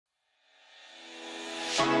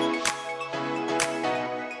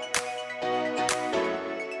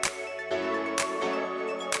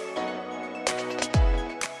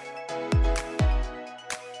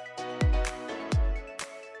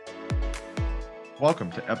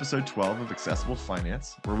Welcome to episode 12 of Accessible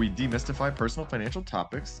Finance, where we demystify personal financial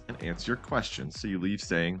topics and answer your questions so you leave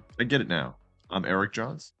saying, I get it now. I'm Eric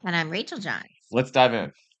Johns. And I'm Rachel Johns. Let's dive in.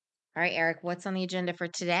 All right, Eric, what's on the agenda for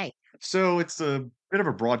today? So it's a bit of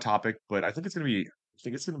a broad topic, but I think it's going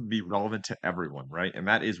to be relevant to everyone, right? And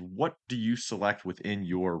that is, what do you select within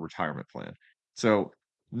your retirement plan? So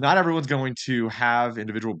not everyone's going to have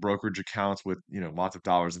individual brokerage accounts with, lots of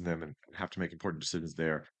dollars in them and have to make important decisions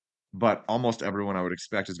there. But almost everyone I would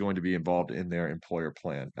expect is going to be involved in their employer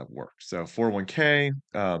plan at work. So 401k,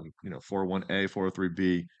 401a,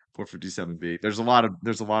 403b, 457b. There's a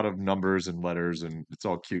lot of numbers and letters, and it's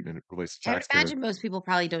all cute and it relates to I would tax code. imagine most people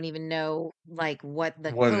probably don't even know like what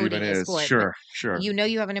the What it even coding is is. for it, but Sure, sure.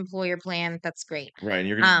 you have an employer plan. That's great. Right, and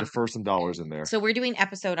you're gonna Um, defer some dollars in there. so we're doing an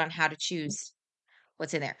episode on how to choose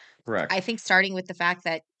what's in there. Correct. I think starting with the fact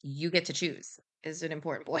that you get to choose is an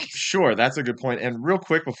important point. Sure, that's a good point. And real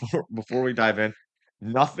quick before we dive in,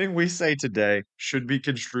 nothing we say today should be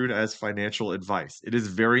construed as financial advice. It is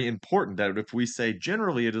very important that if we say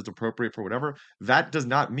generally it is appropriate for whatever, that does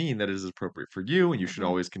not mean that it is appropriate for you, and you should Mhm.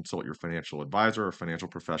 always consult your financial advisor or financial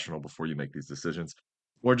professional before you make these decisions.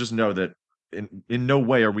 Or just know that in no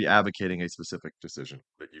way are we advocating a specific decision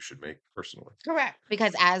that you should make personally. Correct.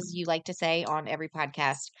 Because as you like to say on every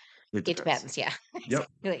podcast, It it depends. depends. Yeah, Yep.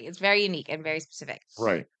 exactly. It's very unique and very specific.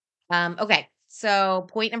 Right. Okay. So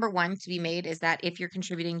point number one to be made is that if you're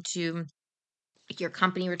contributing to your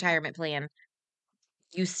company retirement plan,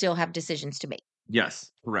 you still have decisions to make.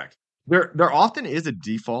 Yes, correct. There often is a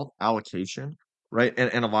default allocation, right?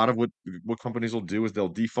 And a lot of what companies will do is they'll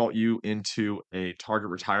default you into a target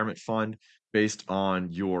retirement fund based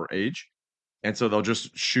on your age. And so they'll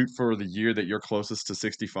just shoot for the year that you're closest to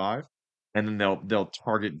 65, and then they'll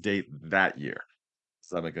target date that year. Does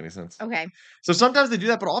that make any sense? Okay. So sometimes they do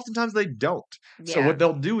that, but oftentimes they don't. So Yeah. what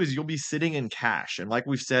they'll do is you'll be sitting in cash, and like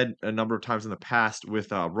we've said a number of times in the past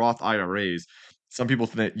with Roth IRAs, some people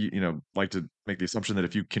think like to make the assumption that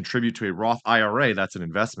if you contribute to a Roth IRA, that's an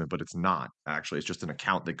investment, but it's not actually. It's just an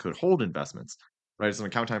account that could hold investments, right? It's an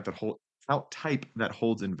account type that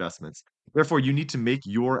holds investments. Therefore, you need to make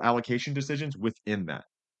your allocation decisions within that.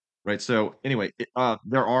 Right. So anyway,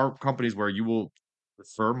 there are companies where you will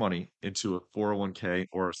refer money into a 401k,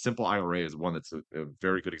 or a simple IRA is one that's a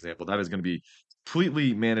very good example. That is going to be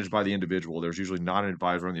completely managed by the individual. There's usually not an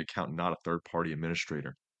advisor on the account, not a third party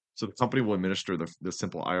administrator. So the company will administer the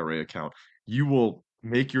simple IRA account. You will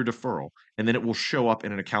make your deferral, and then it will show up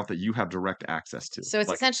in an account that you have direct access to, So it's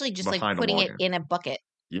like essentially just like behind a putting it login. in a bucket.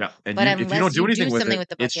 Yeah, and But if you unless don't do you do anything with something it, with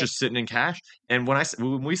the it's bucket, just sitting in cash. And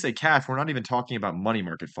when we say cash, we're not even talking about money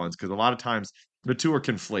market funds, because a lot of times the two are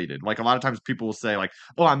conflated. Like, a lot of times people will say like,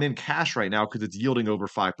 "Oh, I'm in cash right now because it's yielding over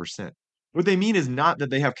 5%." What they mean is not that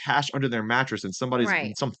they have cash under their mattress and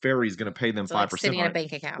right. some fairy is gonna pay them So like 5% sitting in on a it,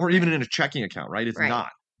 bank account, or right? even in a checking account, right? It's Right.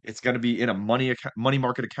 not. It's gonna be in a money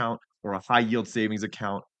market account, or a high yield savings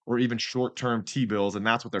account, or even short-term T-bills, and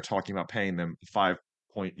that's what they're talking about paying them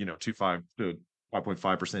 25 to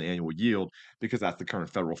 5.5% annual yield, because that's the current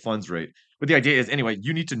federal funds rate. But the idea is, anyway,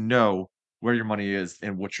 you need to know where your money is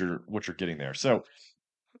and what you're getting there. So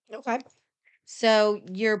Okay. So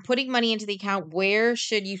you're putting money into the account. Where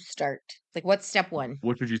should you start? Like what's step one?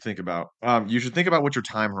 what should you think about? You should think about what your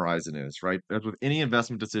time horizon is, right? As with any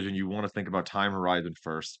investment decision, you want to think about time horizon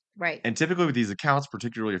first. Right. And typically with these accounts,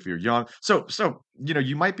 particularly if you're young, so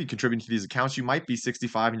you might be contributing to these accounts. You might be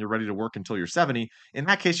 65 and you're ready to work until you're 70. In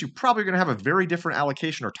that case, you're probably going to have a very different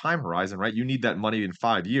allocation or time horizon, right? You need that money in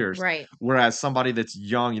 5 years. Right. Whereas somebody that's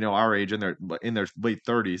young, our age, in their late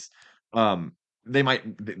 30s, um, they might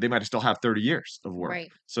still have 30 years of work.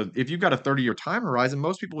 Right. So if you've got a 30-year time horizon,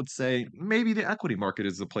 most people would say maybe the equity market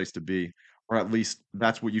is the place to be, or at least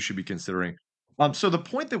that's what you should be considering. So the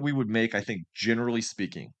point that we would make, I think, generally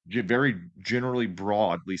speaking, very generally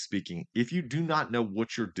broadly speaking, if you do not know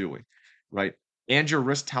what you're doing, right, and your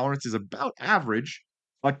risk tolerance is about average,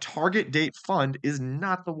 a target date fund is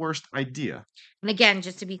not the worst idea. And again,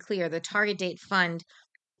 just to be clear, the target date fund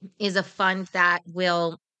is a fund that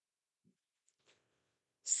will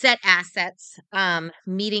set assets,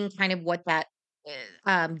 meeting kind of what that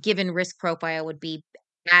given risk profile would be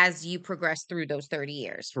as you progress through those 30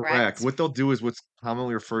 years, Correct. correct? What they'll do is what's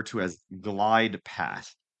commonly referred to as glide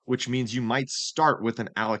path, which means you might start with an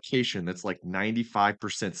allocation that's like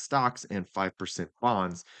 95% stocks and 5%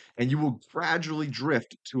 bonds, and you will gradually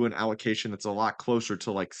drift to an allocation that's a lot closer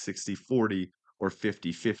to like 60/40 or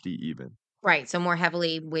 50/50 even. Right. So more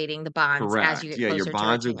heavily weighting the bonds as you Correct. get Yeah, your closer to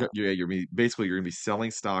bonds are reaching them. basically you're gonna be selling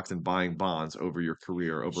stocks and buying bonds over your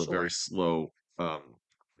career over a very Sure. slow um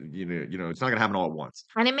it's not going to happen all at once,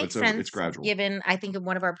 And it but makes it's sense gradual. given, I think in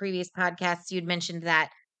one of our previous podcasts, you'd mentioned that,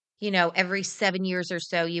 every 7 years or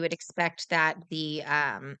so, you would expect that the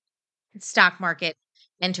stock market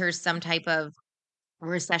enters some type of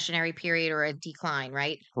recessionary period or a decline,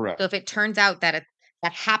 right? Correct. So if it turns out that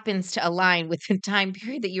that happens to align with the time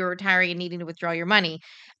period that you're retiring and needing to withdraw your money,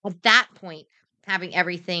 at that point, having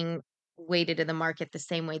everything weighted in the market the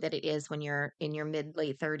same way that it is when you're in your mid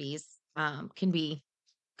late 30s can be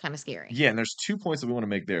kind of scary. Yeah, and there's 2 points that we wanna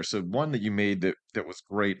make there. So one that you made that was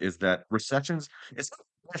great is that recessions it's not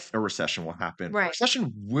if a recession will happen. A Right.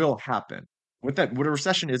 recession will happen. What a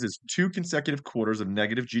recession is 2 consecutive quarters of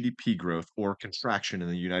negative GDP growth or contraction in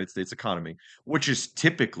the United States economy, which is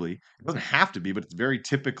typically it doesn't have to be, but it's very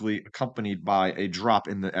typically accompanied by a drop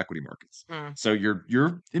in the equity markets. Mm, So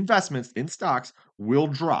your investments in stocks will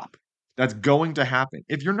drop. That's going to happen.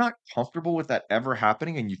 If you're not comfortable with that ever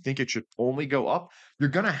happening and you think it should only go up, you're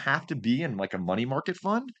gonna have to be in, like, a money market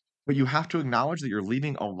fund, but you have to acknowledge that you're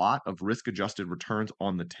leaving a lot of risk-adjusted returns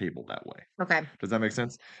on the table that way. okay. Does that make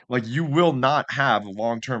sense? Like, you will not have a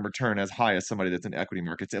long-term return as high as somebody that's in equity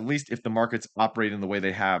markets, at least if the markets operate in the way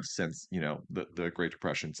they have since, the Great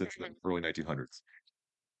Depression, since the Mhm. early 1900s.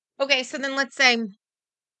 Okay, so then let's say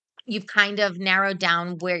you've kind of narrowed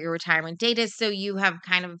down where your retirement date is. So you have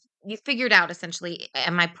kind of you figured out essentially,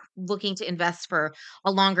 am I looking to invest for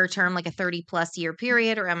a longer term, like a 30 plus year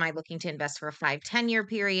period, or am I looking to invest for a 5, 10 year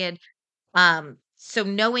period? So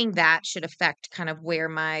knowing that should affect kind of where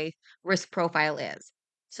my risk profile is.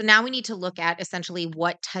 So now we need to look at essentially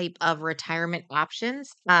what type of retirement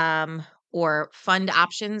options or fund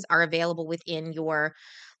options are available within your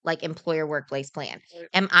like employer workplace plan.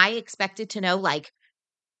 Am I expected to know like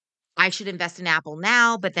I should invest in Apple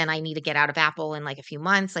now, but then I need to get out of Apple in like a few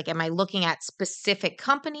months? Like, am I looking at specific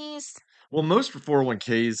companies? Well, most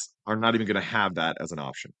 401(k)s are not even gonna have that as an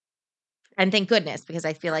option. And thank goodness, because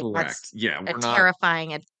I feel like Correct. that's Yeah, a we're not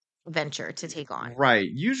terrifying adventure to take on. right.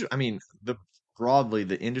 Usually, I mean, broadly,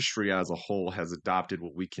 the industry as a whole has adopted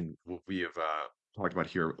what we have talked about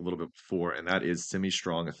here a little bit before, and that is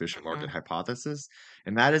semi-strong efficient market Mhm. hypothesis.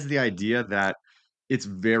 And that is the idea that it's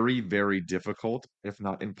very, very difficult, if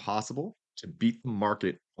not impossible, to beat the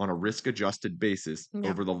market on a risk-adjusted basis Yeah.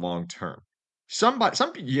 over the long term.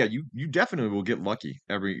 Yeah, you definitely will get lucky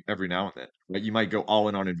every now and then. Right? You might go all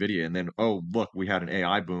in on Nvidia, and then oh look, we had an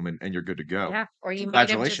AI boom, and you're good to go. Yeah. Or you might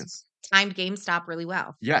have just Congratulations. timed GameStop really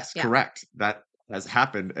well. Yes, Yeah. correct. That has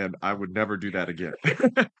happened, and I would never do that again.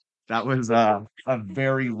 That was, a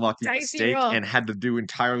very lucky Dicey mistake roll. and had to do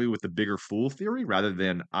entirely with the bigger fool theory rather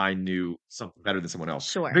than I knew something better than someone else.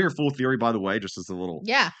 Sure. Bigger fool theory, by the way, just as a little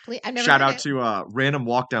Yeah. I've never shout heard out it. to, Random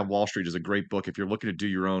Walk Down Wall Street is a great book. If you're looking to do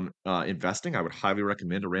your own, investing, I would highly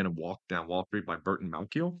recommend A Random Walk Down Wall Street by Burton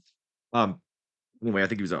Malkiel. Um, Anyway, I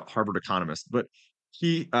think he was a Harvard economist, but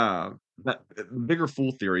he that bigger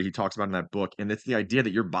fool theory he talks about in that book, and it's the idea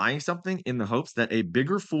that you're buying something in the hopes that a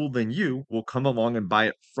bigger fool than you will come along and buy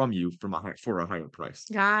it from you for a higher price.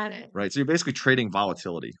 Got it. Right? So you're basically trading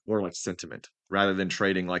volatility or like sentiment rather than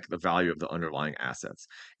trading like the value of the underlying assets.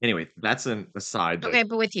 Anyway, that's an aside, but Okay,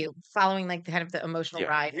 but with you following like the kind of the emotional yeah,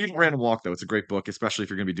 ride. read Yeah. Random Walk though. It's a great book, especially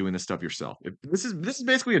if you're going to be doing this stuff yourself. This is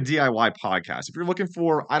basically a DIY podcast. If you're looking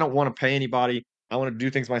for, I don't want to pay anybody, I want to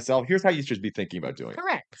do things myself. Here's how you should be thinking about doing it.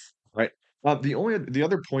 Correct. Right. The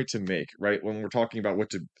other point to make, right, when we're talking about what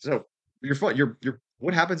to so your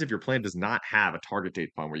what happens if your plan does not have a target date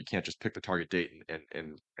fund where you can't just pick the target date and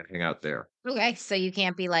hang out there. Okay. So you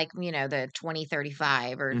can't be like, the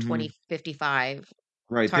 2035 or Hmm. 2055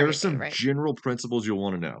 Right. There are target date, some right? general principles you'll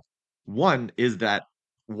want to know. One is that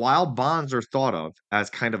while bonds are thought of as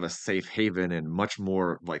kind of a safe haven and much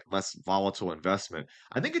more like less volatile investment,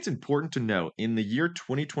 I think it's important to know in the year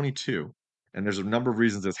 2022, and there's a number of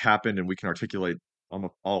reasons this happened, and we can articulate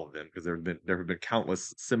almost all of them because there have been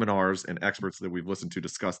countless seminars and experts that we've listened to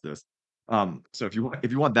discuss this. So if you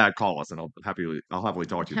want that, call us and I'll happily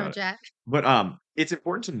talk to you No, about it. Jack. But it's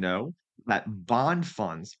important to know that bond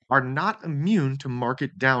funds are not immune to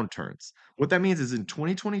market downturns. What that means is in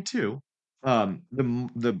 2022,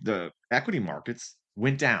 the equity markets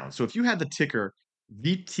went down. So if you had the ticker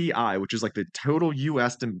VTI, which is like the total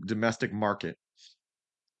US domestic market,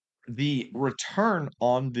 the return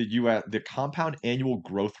on the US, the compound annual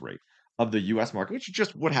growth rate of the US market, which is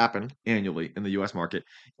just what happened annually in the US market,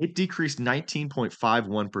 it decreased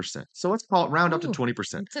 19.51%. So let's call it round up to Ooh,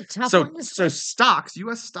 20%. it's a tough So one to so swallow. stocks,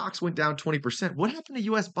 US stocks went down 20%. What happened to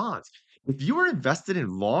US bonds? If you were invested in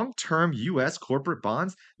long-term US corporate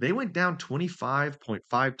bonds, they went down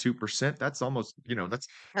 25.52%. That's almost, that's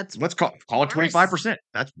That's let's call it worse. 25%.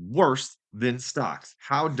 That's worse than stocks.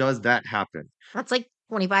 How does that happen? That's like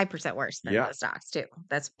 25% worse than Yeah. the stocks too.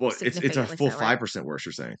 That's Well, it's a significantly full so, right? 5% worse,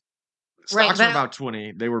 you're saying. Right, Stocks are but about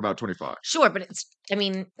 20, they were about 25. sure, but it's I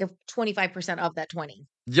mean, if 25% of that 20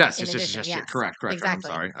 Yes, in yes, yes, yes, addition, yes, yeah, yes, correct, correct, I'm exactly.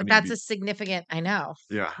 sorry, I But need to that's be a significant I know.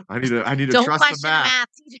 yeah, I need to Don't trust the question the math. math.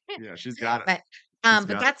 Yeah, she's got it. But, She's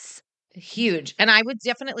but got it. that's huge, and I would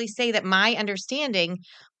definitely say that my understanding,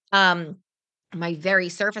 um, my very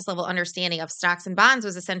surface level understanding of stocks and bonds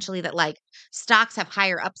was essentially that, like, stocks have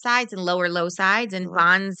higher upsides and lower low sides, and Right.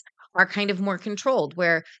 bonds are kind of more controlled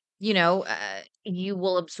where, you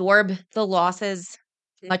will absorb the losses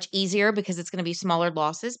much easier because it's gonna be smaller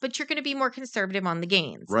losses, but you're gonna be more conservative on the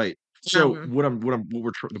gains. Right. So Um, what we're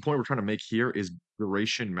the point we're trying to make here is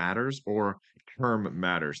duration matters or term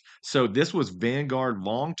matters. So this was Vanguard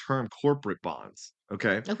long-term corporate bonds.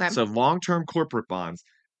 Okay. okay. So long-term corporate bonds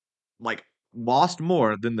like lost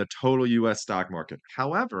more than the total US stock market.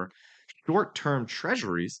 However, short-term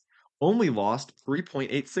treasuries only lost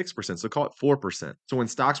 3.86%. So call it 4%. So when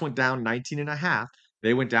stocks went down 19 and a half,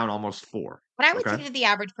 they went down almost 4. But I would Okay. think that the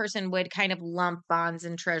average person would kind of lump bonds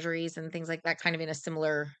and treasuries and things like that kind of in a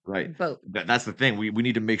similar Right. boat. That's the thing. We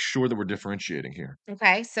need to make sure that we're differentiating here.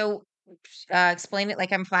 Okay, so explain it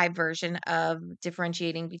like I'm five version of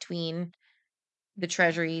differentiating between the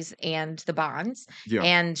treasuries and the bonds Yeah.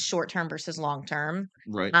 and short term versus long term.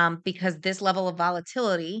 Right. Because this level of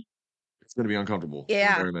volatility, It's gonna be uncomfortable for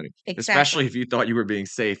yeah, very many, especially exactly. if you thought you were being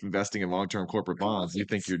safe investing in long-term corporate bonds. You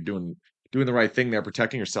think It's, you're doing the right thing there,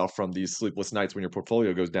 protecting yourself from these sleepless nights when your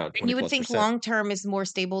portfolio goes down and 20 you would plus think percent. long term is more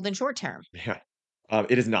stable than short term. Yeah.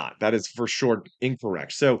 It is not. That is for sure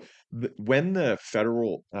incorrect. So when the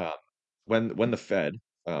federal when the Fed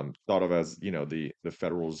thought of as the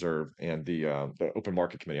Federal Reserve and the Open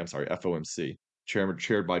Market Committee, I'm sorry, FOMC,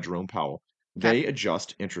 chaired by Jerome Powell, Okay. they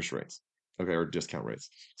adjust interest rates, okay, or discount rates.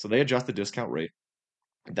 So they adjust the discount rate.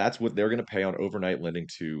 That's what they're going to pay on overnight lending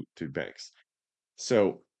to banks.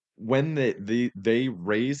 So when they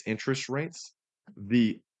raise interest rates,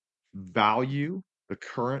 the value, the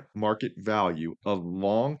current market value of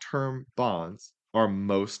long-term bonds are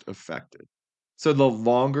most affected. So the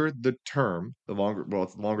longer the term, it's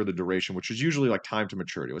longer the duration, which is usually like time to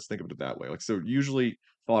maturity. Let's think of it that way. Like so usually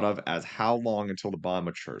thought of as how long until the bond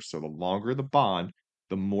matures. So the longer the bond,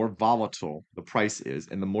 the more volatile the price is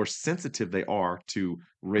and the more sensitive they are to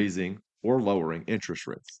raising or lowering interest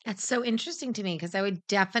rates. That's so interesting to me because I would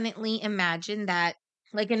definitely imagine that,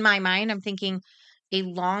 like in my mind, I'm thinking a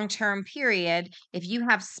long term period, if you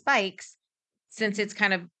have spikes, since it's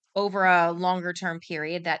kind of over a longer term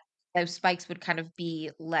period, that those spikes would kind of be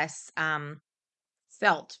less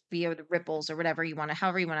felt via the ripples or whatever you want to,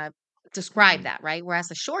 however you want to describe Mhm, that, right? Whereas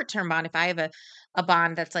a short term bond, if I have a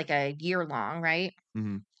bond that's like a year long, right?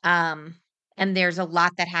 mhm. Um, and there's a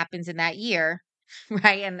lot that happens in that year,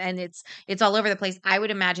 right? And it's all over the place. I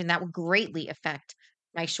would imagine that would greatly affect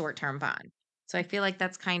my short-term bond. So I feel like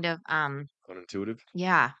that's kind of Unintuitive?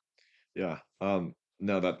 yeah, Yeah.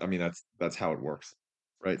 No, I mean, that's how it works,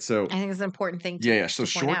 right? I think it's an important thing Yeah, yeah. So to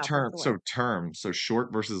point short out for term, sure. so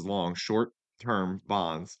short versus long, short term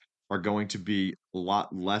bonds are going to be a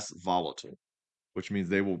lot less volatile, which means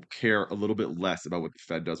they will care a little bit less about what the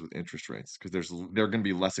Fed does with interest rates because they're going to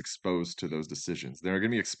be less exposed to those decisions. They're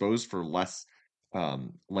going to be exposed for less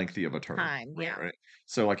lengthy of a term, Time, yeah. right?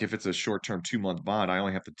 So like if it's a short-term 2-month bond, I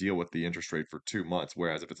only have to deal with the interest rate for 2 months,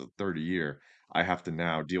 whereas if it's a 30-year, I have to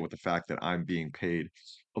now deal with the fact that I'm being paid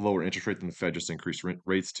a lower interest rate than the Fed just increased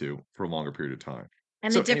rates to for a longer period of time.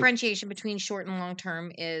 And the So anyway, differentiation between short and long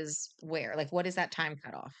term is where? Like what is that time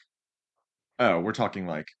cutoff? oh, we're talking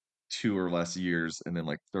like 2 or less years and then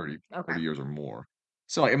like 30, Okay. 30 years or more.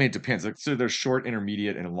 So like, I mean, it depends. Like, so there's short,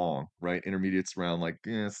 intermediate, and long, right? Intermediate's around like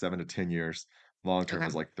 7 to 10 years. Long term Okay.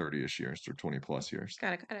 is like 30-ish years or 20 plus years.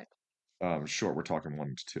 Got it, got it. Short, we're talking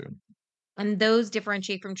 1 to 2. And those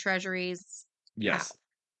differentiate from treasuries. How? Yes.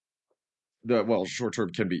 Short term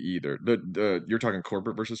can be either. You're talking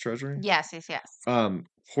corporate versus treasury? Yes, yes, yes. Um,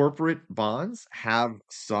 Corporate bonds have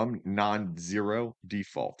some non-zero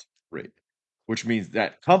default rate, which means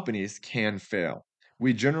that companies can fail.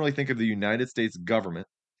 We generally think of the United States government,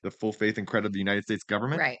 the full faith and credit of the United States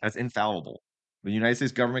government, Right. as infallible. The United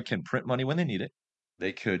States government can print money when they need it.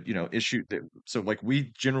 They could, so like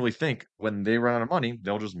we generally think when they run out of money,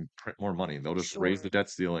 they'll just print more money. They'll just raise Sure. the debt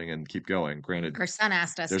ceiling and keep going. Granted, Our son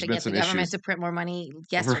asked us there's to been get the some government issues. to print more money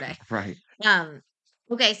Right, yesterday. right. Um,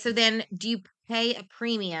 okay, so then do you pay a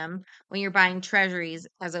premium when you're buying treasuries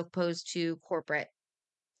as opposed to corporate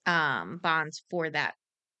bonds for that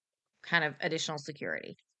kind of additional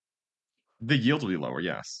security? The yield will be lower,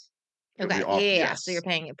 yes. It'll be Okay, yeah, off, yeah, yeah. So you're yes.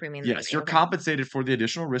 paying a premium there. Yes, Yeah, you're okay. compensated for the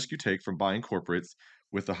additional risk you take from buying corporates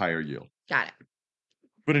with a higher yield. Got it.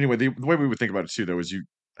 But anyway, the way we would think about it too, though, is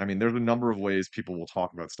I mean, there's a number of ways people will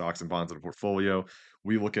talk about stocks and bonds in a portfolio.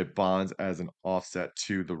 We look at bonds as an offset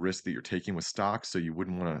to the risk that you're taking with stocks, so you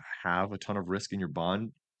wouldn't want to have a ton of risk in your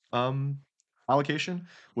bond um, allocation,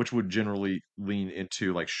 which would generally lean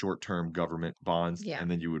into like short-term government bonds, Yeah. and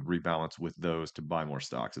then you would rebalance with those to buy more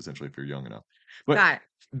stocks, essentially, if you're young enough. But Got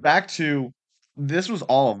it. back to this was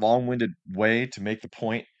all a long-winded way to make the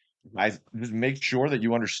point, guys. Just make sure that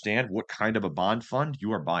you understand what kind of a bond fund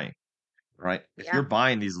you are buying, right? If you're Yeah.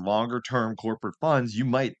 buying these longer term corporate funds, you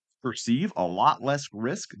might perceive a lot less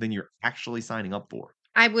risk than you're actually signing up for.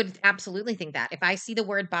 I would absolutely think that. If I see the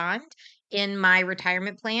word bond in my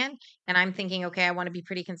retirement plan and I'm thinking, okay, I want to be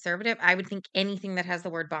pretty conservative, I would think anything that has the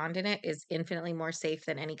word bond in it is infinitely more safe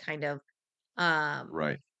than any kind of um,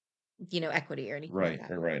 Right. equity or anything like Right, that.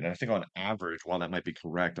 right, right. And I think on average, while that might be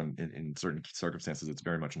correct in certain circumstances, it's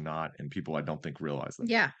very much not, and people I don't think realize that.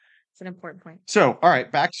 Yeah. It's an important point. So, all right,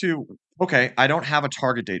 back to okay, I don't have a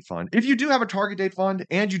target date fund. If you do have a target date fund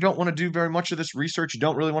and you don't want to do very much of this research, you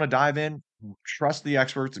don't really want to dive in, trust the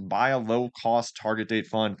experts, buy a low cost target date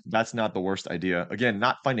fund. That's not the worst idea. Again,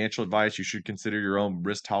 not financial advice. You should consider your own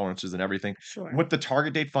risk tolerances and everything. Sure. What the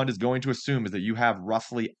target date fund is going to assume is that you have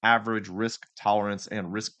roughly average risk tolerance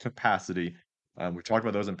and risk capacity. We've talked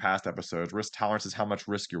about those in past episodes. Risk tolerance is how much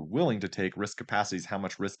risk you're willing to take. Risk capacity is how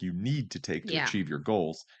much risk you need to take to Yeah. achieve your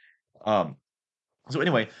goals. Um, so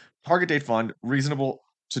anyway, target date fund, reasonable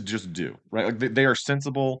to just do, right? Like they are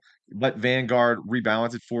sensible. Let Vanguard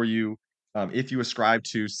rebalance it for you. If you ascribe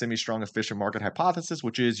to semi-strong efficient market hypothesis,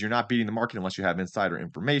 which is you're not beating the market unless you have insider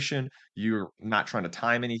information, you're not trying to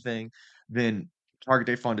time anything, then target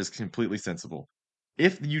date fund is completely sensible.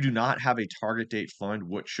 If you do not have a target date fund,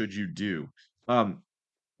 what should you do? Um,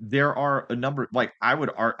 there are a number like, I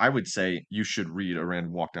would say you should read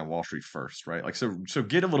Around Walk Down Wall Street first, right? Like, so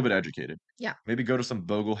get a little bit educated. Yeah. Maybe go to some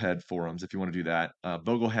Boglehead forums if you wanna do that.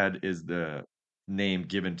 Boglehead is the name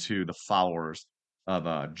given to the followers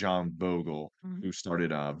of, John Bogle, Mhm. who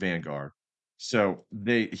started, Vanguard. So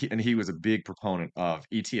he was a big proponent of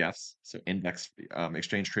ETFs, so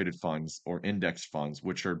exchange traded funds or index funds,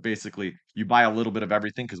 which are basically you buy a little bit of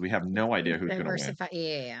everything because we have no idea who's gonna win. Diversify. Yeah.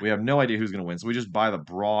 Yeah. Yeah. We have no idea who's gonna win, so we just buy the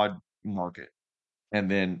broad market,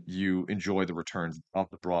 and then you enjoy the returns of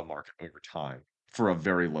the broad market over time for a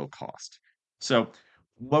very low cost. So,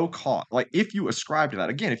 low cost like, if you ascribe to that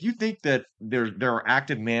again, if you think that there are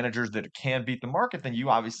active managers that can beat the market, then you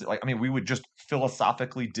obviously like, I mean, we would just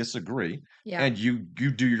philosophically disagree, Yeah. and you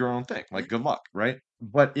do your own thing, like, good luck, right?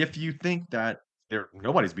 But if you think that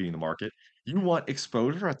nobody's beating the market, you want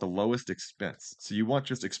exposure at the lowest expense. So you want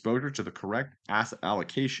just exposure to the correct asset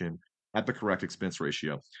allocation at the correct expense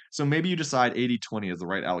ratio. So maybe you decide 80/20 is the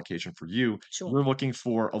right allocation for you. Sure. You're looking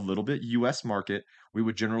for a little bit US market. We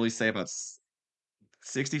would generally say about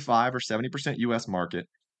 65 or 70% US market.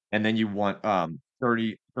 And then you want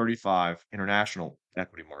 35 international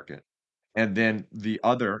equity market. And then the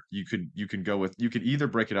other you can go with you could either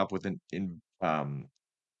break it up with in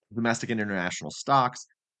domestic and international stocks,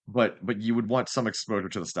 but you would want some exposure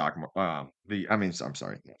to the I'm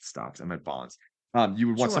sorry, not stocks, I meant bonds. You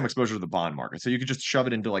would want some Sure. exposure to the bond market. So you could just shove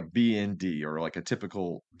it into like BND or like a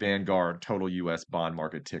typical Vanguard total US bond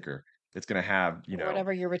market ticker. It's gonna have, Or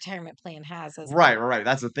whatever your retirement plan has as right, well. right, right.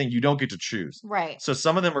 That's the thing. You don't get to choose. Right. So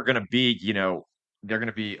some of them are gonna be, they're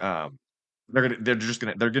gonna be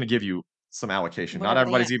they're gonna give you some allocation. Not Whatever they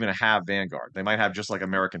everybody's have. even gonna have Vanguard. They might have just like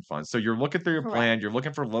American funds. So you're looking through your Correct. plan, you're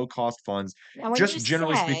looking for low cost funds. Now, when you Just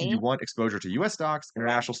generally speaking, say you want exposure to US stocks,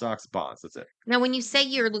 international stocks, bonds. That's it. Now, when you say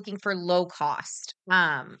you're looking for low cost,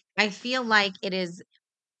 I feel like it is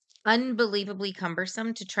unbelievably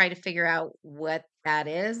cumbersome to try to figure out what that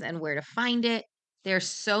is and where to find it. There's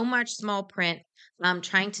so much small print.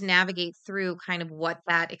 Trying to navigate through kind of what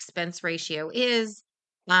that expense ratio is.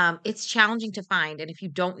 It's challenging to find. And if you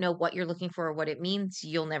don't know what you're looking for or what it means,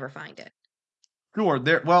 you'll never find it. Sure.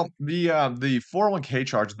 The 401k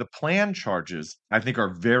charge, the plan charges, I think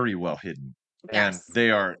are very well hidden. And Yes.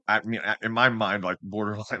 they are, I mean, in my mind, like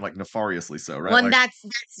borderline, like nefariously so, right? Well, and Like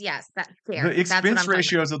that's yes, that's the fair. That's what expense I'm talking about.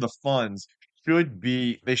 ratios of the funds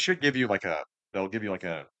they should give you like they'll give you like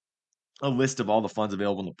a list of all the funds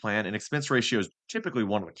available in the plan, and expense ratio is typically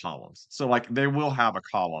one of the columns. So like they will have a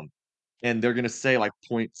column and they're going to say like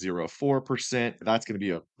 0.04%.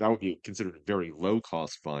 That would be considered a very low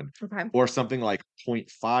cost fund, Okay. or something like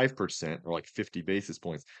 0.5% or like 50 basis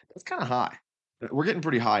points. That's kind of high. We're getting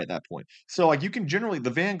pretty high at that point. So like you can generally the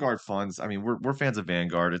Vanguard funds, I mean, we're fans of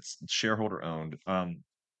Vanguard. It's shareholder owned.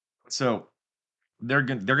 So they're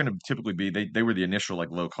gonna typically be they were the initial like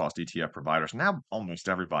low cost ETF providers. Now almost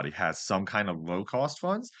everybody has some kind of low cost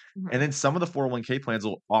funds. Mhm. And then some of the 401k plans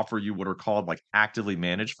will offer you what are called like actively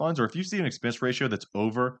managed funds, or if you see an expense ratio that's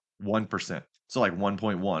over 1%, so like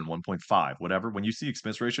 1.1, 1.5, whatever, when you see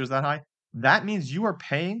expense ratios that high, that means you are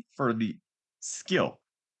paying for the skill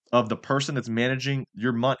of the person that's managing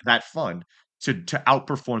your that fund to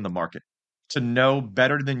outperform the market, to know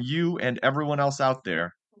better than you and everyone else out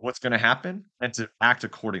there what's going to happen and to act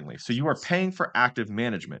accordingly. So you are paying for active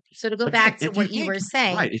management. So to go Again, back to if you what you think were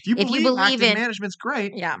saying, right, if you if you believe believe active in management's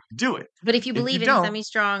great, yeah, do it. but if you If you believe in don't,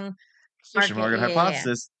 semi-strong efficient market, market yeah.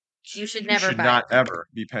 hypothesis, You should you never should buy it. not ever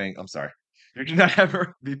be paying. I'm sorry, you should not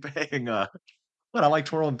ever be paying. But I like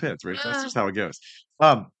twirling pins, Rach. That's Uh, just how it goes.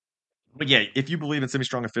 Um, but yeah, if you believe in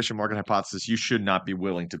semi-strong efficient market hypothesis, you should not be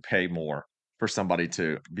willing to pay more for somebody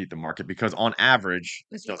to beat the market because on average,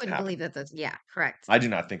 it because you doesn't wouldn't happen. believe that that's yeah, correct. I do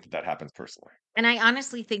not think that that happens personally. And I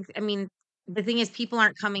honestly think, I mean, the thing is people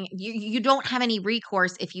aren't coming you don't have any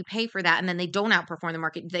recourse if you pay for that and then they don't outperform the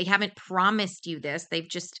market. They haven't promised you this. They've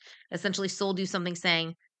just essentially sold you something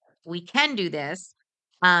saying, "We can do this."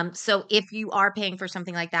 So if you are paying for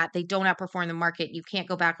something like that, they don't outperform the market. You can't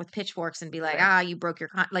go back with pitchforks and be like, Right. you broke your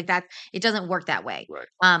like that. It doesn't work that way. Right.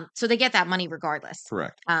 So they get that money regardless.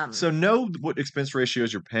 Correct. Um, So know what expense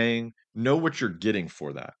ratios you're paying, know what you're getting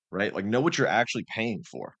for that, right? Like know what you're actually paying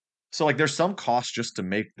for. So like there's some cost just to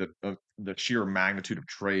make the sheer magnitude of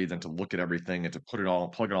trades and to look at everything and to put it all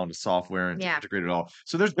plug it all into software and to yeah, integrate it all.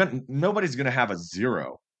 So nobody's going to have a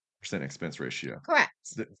 0% expense ratio.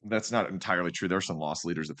 correct. That's not entirely true. There are some loss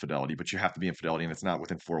leaders at Fidelity, but you have to be in Fidelity, and it's not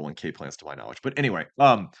within 401k plans to my knowledge. But anyway,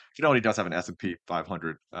 Fidelity does have an S&P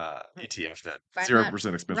 500 ETF that Find that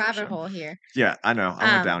 0% expense rabbit ratio. hole here. Yeah, I know. I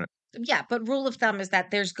went Um, down it. yeah, but rule of thumb is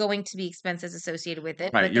that there's going to be expenses associated with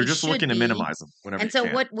it, Right, but you're they just should looking to be. minimize them whenever And you so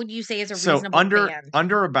can. what would you say is a So reasonable under band?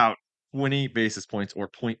 under about 20 basis points or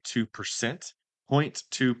 0.2%,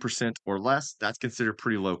 0.2% or less, that's considered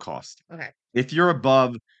pretty low cost. Okay. If you're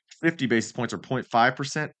above 50 basis points or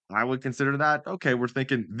 0.5%, I would consider that, okay, we're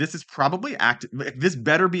thinking this is probably active. This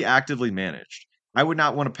better be actively managed. I would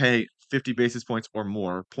not want to pay 50 basis points or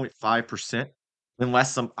more, 0.5%,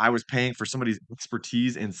 unless I was paying for somebody's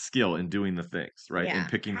expertise and skill in doing the things, right? In Yeah.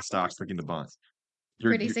 picking the stocks, 5% picking the is bonds.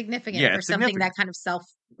 pretty significant Yeah, for it's something significant. that kind of self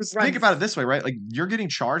Just think runs. about it this way, right? Like you're getting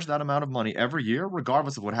charged that amount of money every year,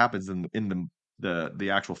 regardless of what happens in the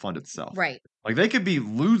actual fund itself. Right. Like they could be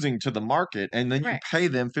losing to the market, and then you pay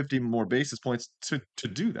Correct. them 50 more basis points to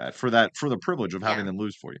do that for the privilege of having Yeah. them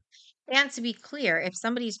lose for you. And to be clear, if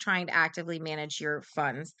somebody's trying to actively manage your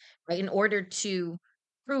funds, right, in order to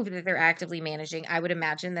prove that they're actively managing, I would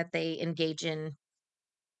imagine that they engage in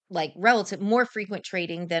like relative more frequent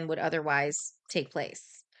trading than would otherwise take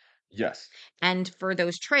place. Yes. And for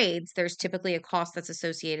those trades, there's typically a cost that's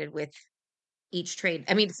associated with each trade.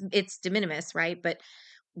 I mean, it's de minimis, right? But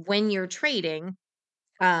when you're trading,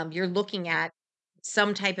 you're looking at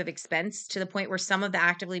some type of expense to the point where some of the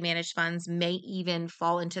actively managed funds may even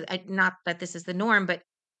fall into not that this is the norm, but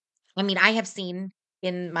I mean, I have seen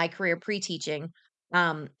in my career pre-teaching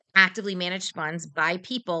actively managed funds by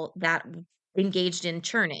people that engaged in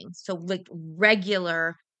churning. So like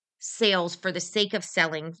regular sales for the sake of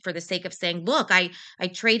selling, for the sake of saying, look, I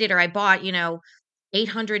traded or I bought,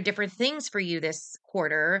 800 different things for you this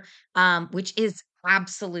quarter, which is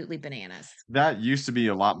absolutely bananas. That used to be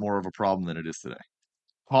a lot more of a problem than it is today.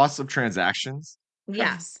 Costs of transactions have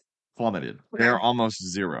Yes. plummeted. Okay. They're almost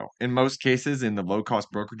 0. In most cases, in the low-cost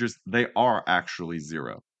brokerages, they are actually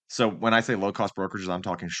 0. So when I say low-cost brokerages, I'm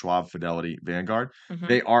talking Schwab, Fidelity, Vanguard. Hmm.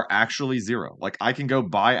 They are actually 0. Like, I can go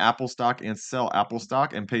buy Apple stock and sell Apple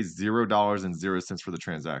stock and pay $0.00 for the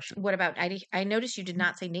transaction. What about I noticed you did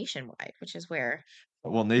not say nationwide, which is where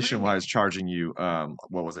Well, my Nationwide is mind. charging you,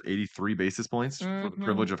 what was it, 83 basis points for the Hmm.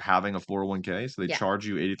 privilege of having a 401k. So they Yeah. charge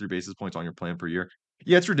you 83 basis points on your plan per year.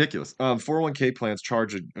 Yeah, it's ridiculous. 401k plans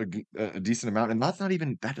charge a decent amount, and that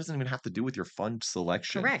doesn't even have to do with your fund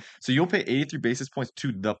selection. Correct. So you'll pay 83 basis points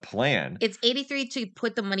to the plan, It's 83 to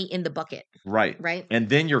put the money in the bucket, right? right? And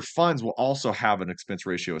then your funds will also have an expense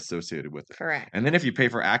ratio associated with it. Correct. And then if you pay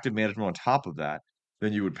for active management on top of that,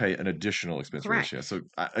 then you would pay an additional expense Correct. ratio. So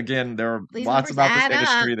again, there are These lots numbers about this add up.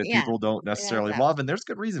 industry that Yeah. people don't It adds necessarily up. love, and there's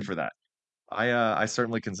good reason for that. I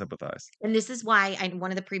certainly can sympathize. And this is why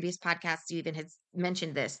one of the previous podcasts you even has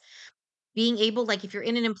mentioned this. Being able, like if you're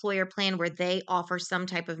in an employer plan where they offer some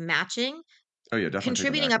type of matching, Oh yeah, definitely take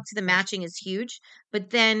the contributing up matching. to the matching is huge.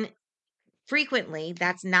 But then frequently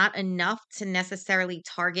that's not enough to necessarily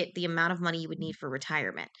target the amount of money you would need for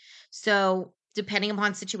retirement. So, depending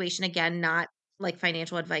upon situation, again, not like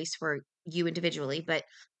financial advice for you individually, but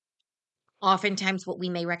oftentimes what we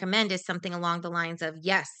may recommend is something along the lines of,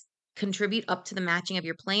 yes, contribute up to the matching of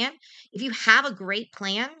your plan. If you have a great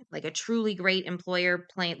plan, like a truly great employer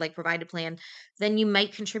plan, like provided plan, then you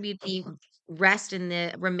might contribute the rest and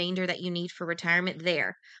the remainder that you need for retirement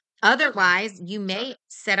there. Otherwise, you may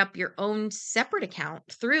set up your own separate account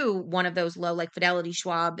through one of those low, like Fidelity,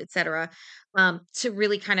 Schwab, et cetera, to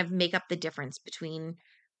really kind of make up the difference between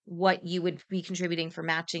what you would be contributing for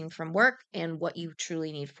matching from work and what you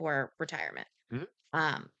truly need for retirement. Mhm.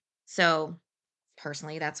 Um, so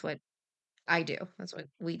personally, that's what I do. That's what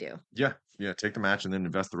we do. Yeah, yeah, take the match and then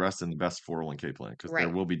invest the rest in the best 401k plan because there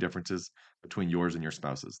Right. will be differences between yours and your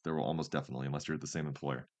spouse's. There will almost definitely, unless you're at the same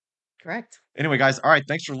employer. Correct. Anyway, guys, all right,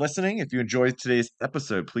 thanks for listening. If you enjoyed today's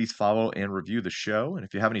episode, please follow and review the show. And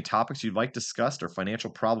if you have any topics you'd like discussed or financial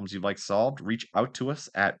problems you'd like solved, reach out to us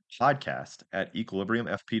at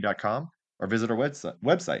podcast@equilibriumfp.com or visit our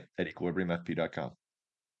website at equilibriumfp.com.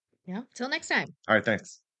 Yeah. Till next time. All right,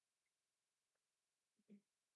 thanks.